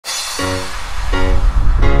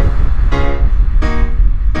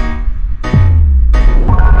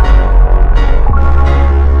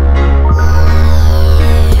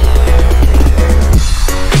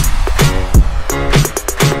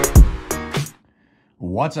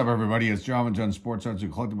What's up, everybody? It's John and John Sports Arts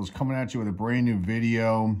and Collectibles coming at you with a brand new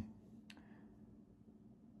video.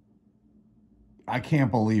 I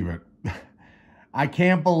can't believe it. I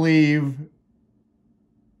can't believe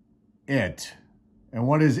it. And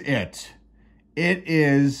what is it? It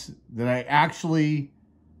is that I actually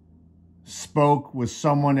spoke with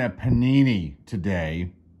someone at Panini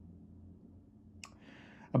today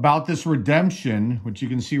about this redemption, which you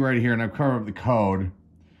can see right here, and I've covered up the code.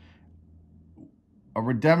 A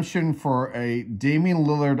redemption for a Damian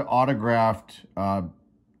Lillard autographed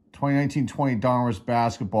 2019-20 Donruss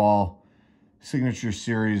basketball signature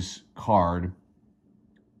series card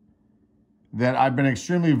that I've been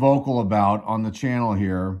extremely vocal about on the channel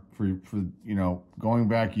here for you know, going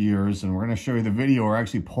back years, and we're going to show you the video where I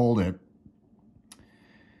actually pulled it.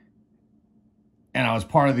 And I was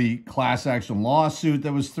part of the class action lawsuit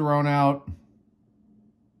that was thrown out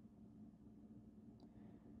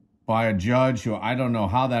by a judge who, I don't know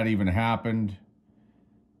how that even happened.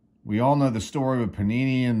 We all know the story with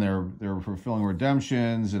Panini and they're fulfilling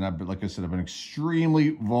redemptions, and like I said, I've been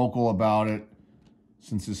extremely vocal about it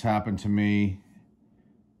since this happened to me.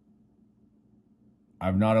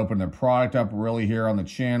 I've not opened the product up really here on the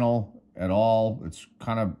channel at all. It's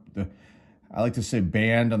kind of, I like to say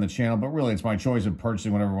banned on the channel, but really it's my choice of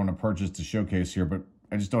purchasing whatever I want to purchase to showcase here, but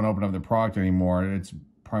I just don't open up the product anymore. It's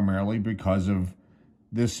primarily because of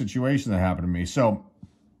this situation that happened to me. So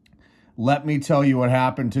let me tell you what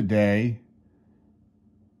happened today.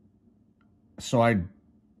 So I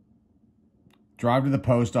drive to the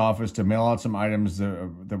post office to mail out some items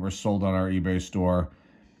that were sold on our eBay store,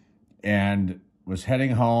 and was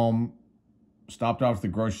heading home, stopped off at the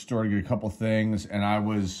grocery store to get a couple things, and I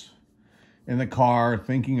was in the car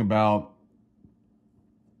thinking about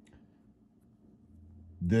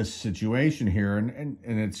this situation here, and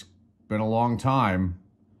it's been a long time.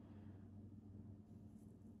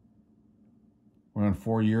 We're on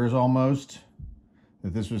 4 years almost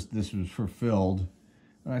that this was fulfilled.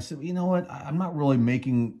 And I said, you know what? I'm not really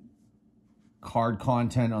making card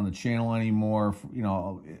content on the channel anymore. You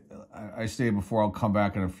know, I stated before I'll come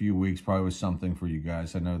back in a few weeks, probably with something for you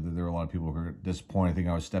guys. I know that there are a lot of people who are disappointed, think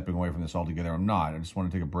I was stepping away from this altogether. I'm not. I just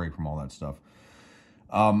want to take a break from all that stuff.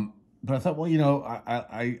 But I thought, well, you know,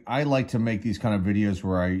 I like to make these kind of videos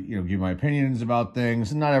where I, you know, give my opinions about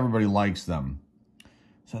things, and not everybody likes them.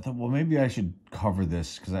 So I thought, well, maybe I should cover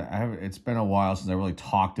this, because it's been a while since I really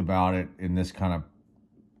talked about it in this kind of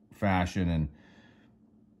fashion. And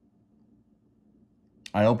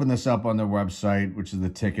I opened this up on their website, which is the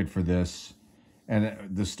ticket for this. And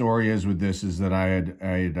the story is with this is that I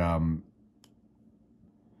had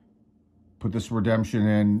put this redemption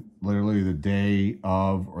in literally the day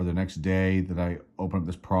of, or the next day that I opened up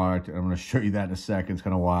this product. And I'm going to show you that in a second. It's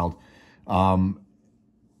kind of wild. And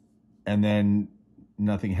then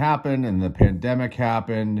nothing happened, and the pandemic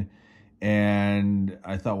happened, and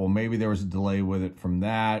I thought, well, maybe there was a delay with it from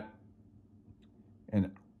that. And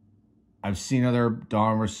I've seen other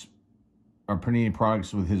Donruss or Panini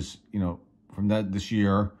products with his, you know, from this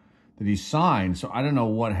year that he signed. So I don't know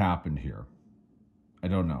what happened here. I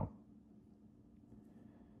don't know.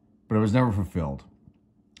 But it was never fulfilled.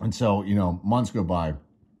 And so, you know, months go by,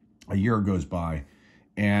 a year goes by,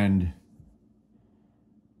 and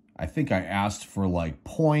I think I asked for like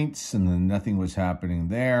points, and then nothing was happening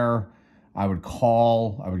there. I would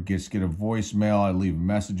call, I would just get a voicemail, I'd leave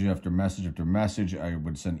message after message after message, I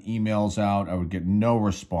would send emails out, I would get no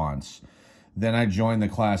response. Then I joined the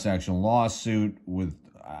class action lawsuit with,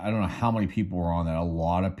 I don't know how many people were on that, a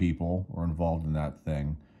lot of people were involved in that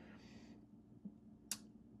thing.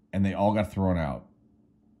 And they all got thrown out.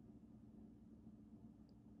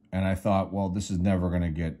 And I thought, well, this is never going to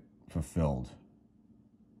get fulfilled.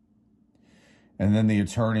 And then the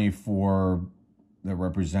attorney that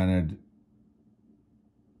represented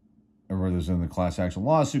everybody that was in the class action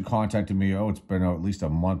lawsuit contacted me. Oh, it's been at least a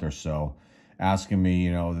month or so, asking me,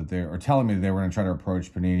 you know, telling me that they were going to try to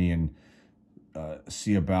approach Panini and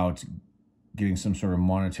see about getting some sort of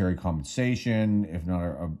monetary compensation, if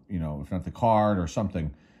not if not the card or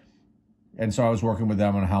something. And so I was working with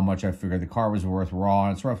them on how much I figured the card was worth raw.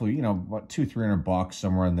 And it's roughly, you know, about $200-300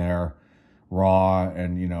 somewhere in there, raw,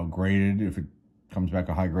 and, you know, graded. If it comes back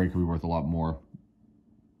a high grade, could be worth a lot more.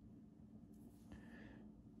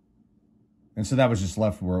 And so that was just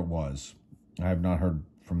left where it was. I have not heard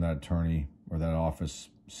from that attorney or that office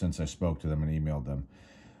since I spoke to them and emailed them.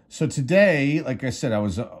 So today, like I said, I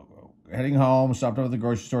was heading home, stopped over at the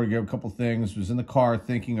grocery store to get a couple things, was in the car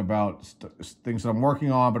thinking about things that I'm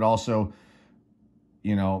working on, but also,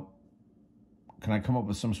 you know, can I come up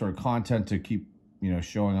with some sort of content to keep, you know,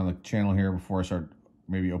 showing on the channel here before I start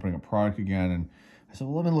maybe opening a product again. And I said,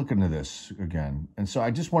 well, let me look into this again. And so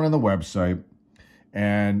I just went on the website,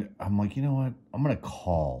 and I'm like, you know what? I'm going to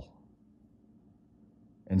call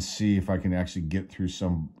and see if I can actually get through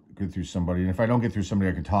somebody. And if I don't get through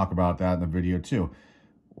somebody, I can talk about that in the video too.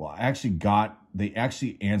 Well, they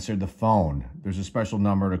actually answered the phone. There's a special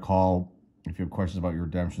number to call if you have questions about your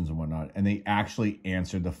redemptions and whatnot. And they actually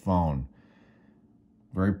answered the phone.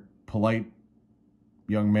 Very polite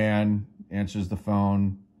young man answers the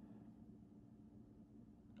phone.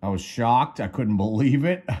 I was shocked. I couldn't believe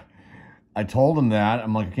it. I told him that.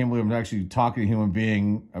 I'm like, I can't believe I'm actually talking to a human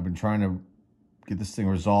being. I've been trying to get this thing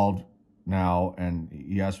resolved now. And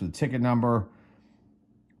he asked for the ticket number.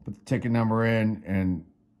 Put the ticket number in, and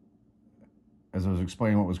as I was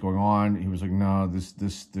explaining what was going on, he was like, no, this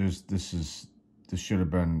should have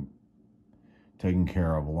been taken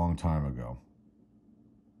care of a long time ago.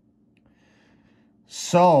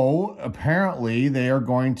 So apparently they are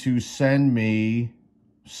going to send me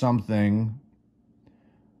something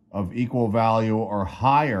of equal value or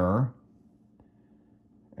higher,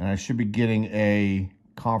 and I should be getting a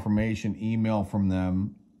confirmation email from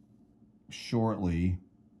them shortly.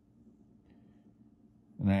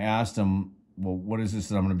 And I asked him, well, what is this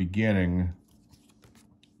that I'm going to be getting?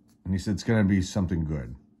 And he said, it's going to be something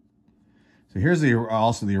good. So here's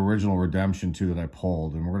also the original Redemption 2 that I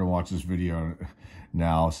pulled. And we're going to watch this video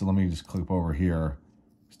now. So let me just click over here.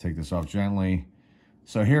 Let's take this off gently.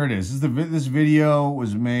 So here it is. This video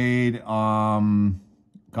was made, it's only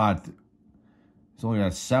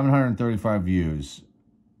got 735 views.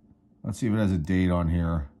 Let's see if it has a date on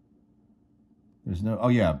here. There's no, oh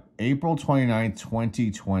yeah, April 29th,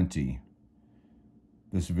 2020.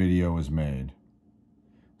 This video was made.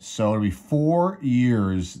 So it'll be 4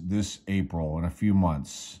 years this April, in a few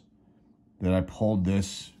months, that I pulled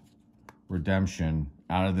this Redemption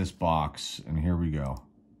out of this box. And here we go.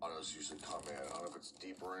 Autos usually come in. I don't know if it's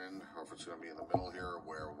deeper in or if it's going to be in the middle here,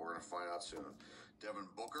 where we're going to find out soon. Devin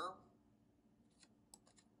Booker.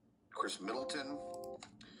 Chris Middleton.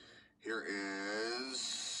 Here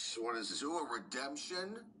is, what is this? Ooh, a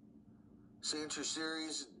Redemption. Signature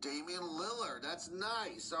Series, Damian Lillard. That's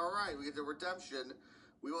nice. All right, we get the Redemption.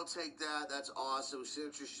 We will take that. That's awesome.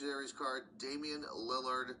 Signature Series card, Damian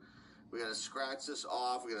Lillard. We got to scratch this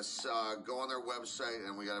off. We got to go on their website,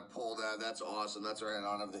 and we got to pull that. That's awesome. That's right. I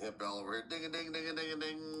don't have the hip bell over here. Ding, ding, ding, ding,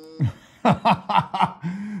 ding.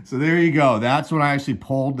 So there you go. That's when I actually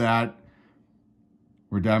pulled that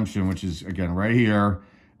Redemption, which is, again, right here.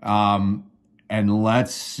 And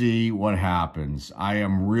let's see what happens. I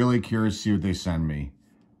am really curious to see what they send me.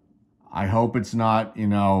 I hope it's not, you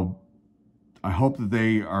know, I hope that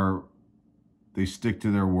they stick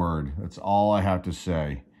to their word. That's all I have to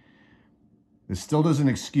say. This still doesn't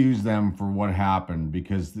excuse them for what happened,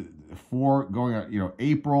 because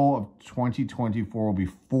April of 2024 will be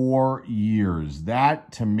 4 years.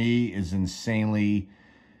 That to me is insanely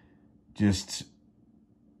just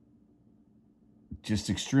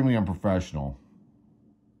extremely unprofessional.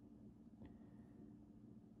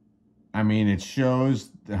 I mean, it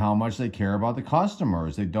shows how much they care about the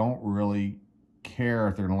customers. They don't really care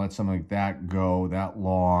if they're going to let something like that go that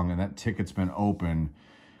long, and that ticket's been open.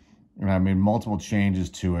 And I made multiple changes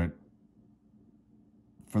to it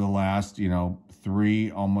for the last,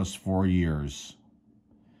 3, almost 4 years.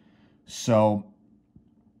 So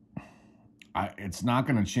it's not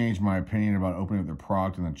going to change my opinion about opening up the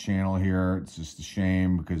product on the channel here. It's just a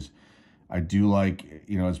shame, because I do like,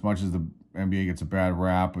 as much as the NBA gets a bad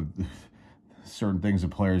rap with certain things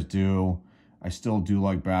that players do, I still do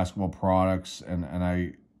like basketball products, and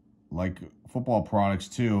I like football products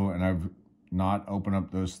too, and I've not opened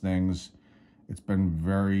up those things. It's been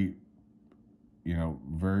very,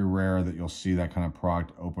 very rare that you'll see that kind of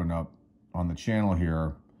product open up on the channel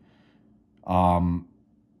here.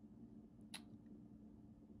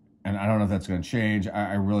 And I don't know if that's going to change.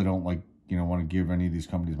 I really don't want to give any of these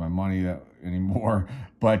companies my money anymore.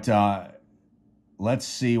 But let's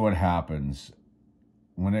see what happens.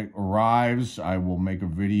 When it arrives, I will make a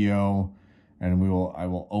video, and I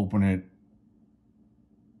will open it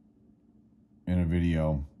in a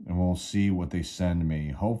video, and we'll see what they send me.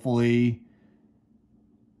 Hopefully,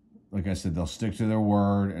 like I said, they'll stick to their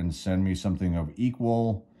word and send me something of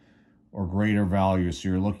equal or greater value. So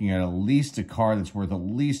you're looking at least a card that's worth at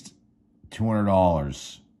least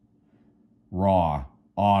 $200 raw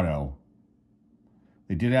auto.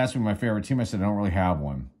 They did ask me my favorite team. I said I don't really have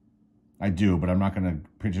one. I do, but I'm not going to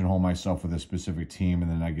pigeonhole myself with a specific team,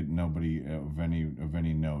 and then I get nobody of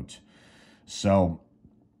any note. So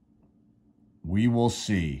we will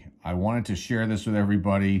see. I wanted to share this with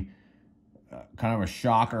everybody. kind of a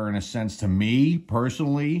shocker in a sense to me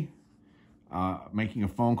personally, making a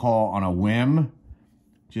phone call on a whim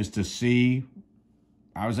just to see.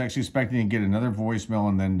 I was actually expecting to get another voicemail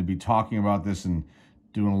and then to be talking about this and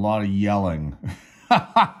doing a lot of yelling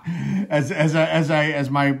as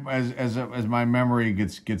my memory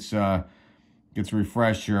gets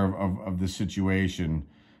refreshed here of the situation.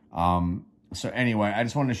 So anyway, I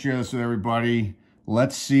just wanted to share this with everybody.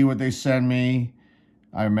 Let's see what they send me.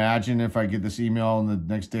 I imagine if I get this email in the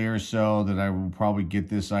next day or so that I will probably get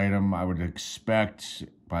this item. I would expect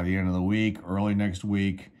by the end of the week, early next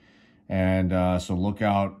week. And so look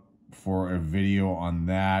out for a video on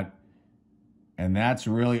that. And that's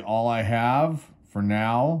really all I have for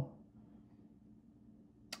now.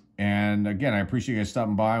 And again, I appreciate you guys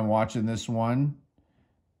stopping by and watching this one.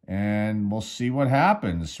 And we'll see what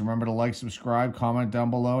happens. Remember to like, subscribe, comment down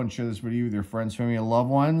below, and share this video with your friends, family, and loved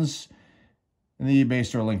ones. And the eBay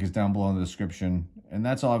store link is down below in the description. And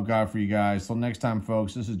that's all I've got for you guys. Till next time,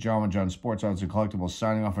 folks, this is John with John Sports Arts and Collectibles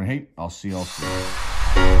signing off. And hey, I'll see y'all soon.